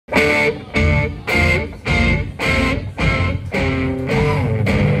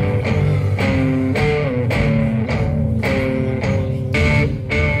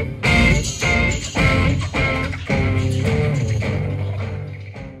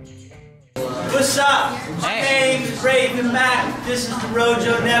What's up? My name is Mack. This is the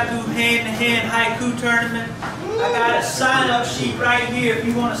Rojonekku hand-to-hand haiku tournament. I got a sign-up sheet right here if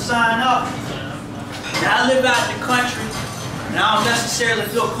you want to sign up. Now, I live out in the country, and I don't necessarily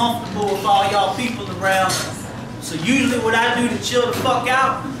feel comfortable with all y'all people around. So usually what I do to chill the fuck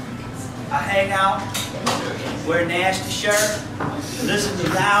out, I hang out, wear a nasty shirt, listen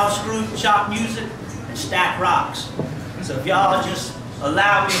to loud screw chop music, and stack rocks. So if y'all just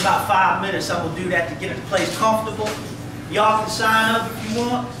allow me about 5 minutes, I will do that to get the place comfortable. Y'all can sign up if you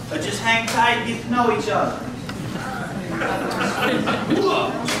want, or just hang tight and get to know each other.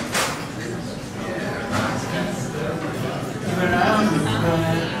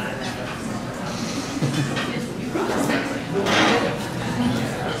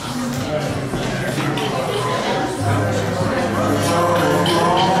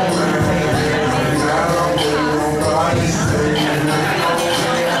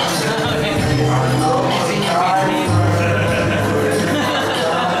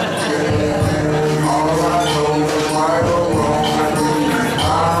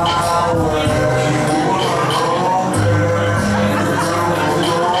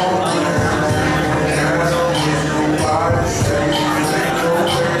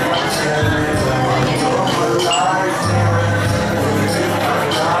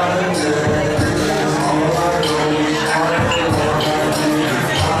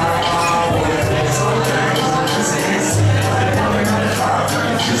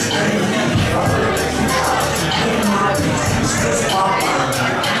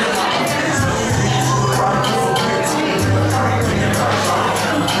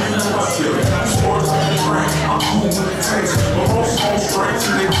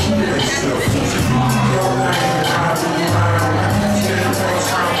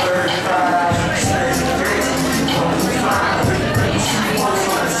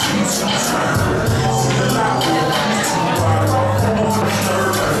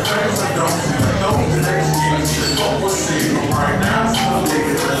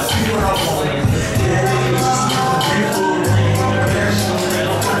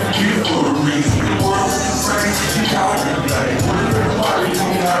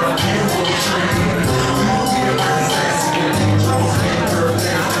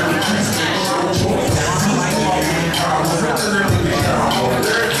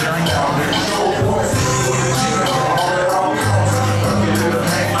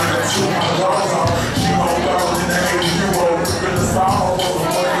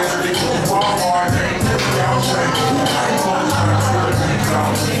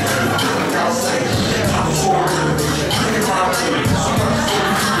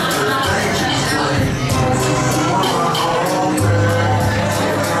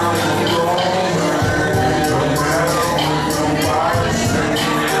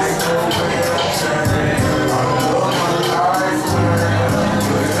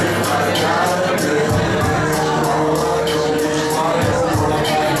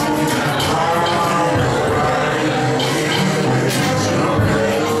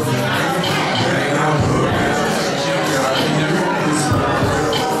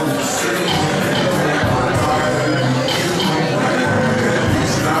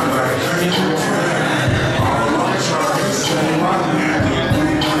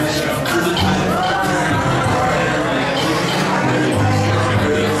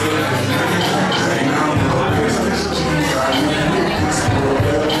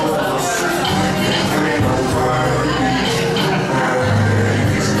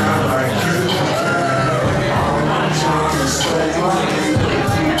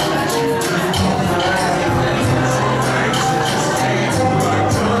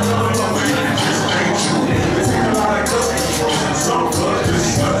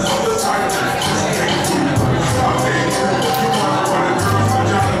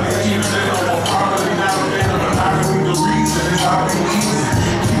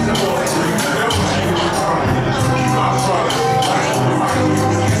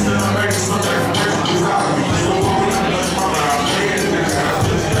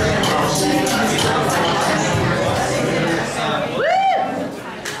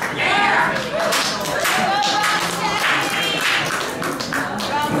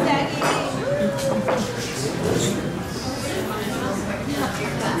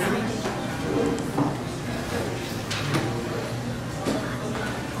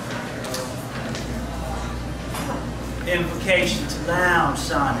 Invocation to lounge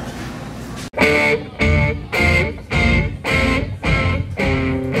sonnet.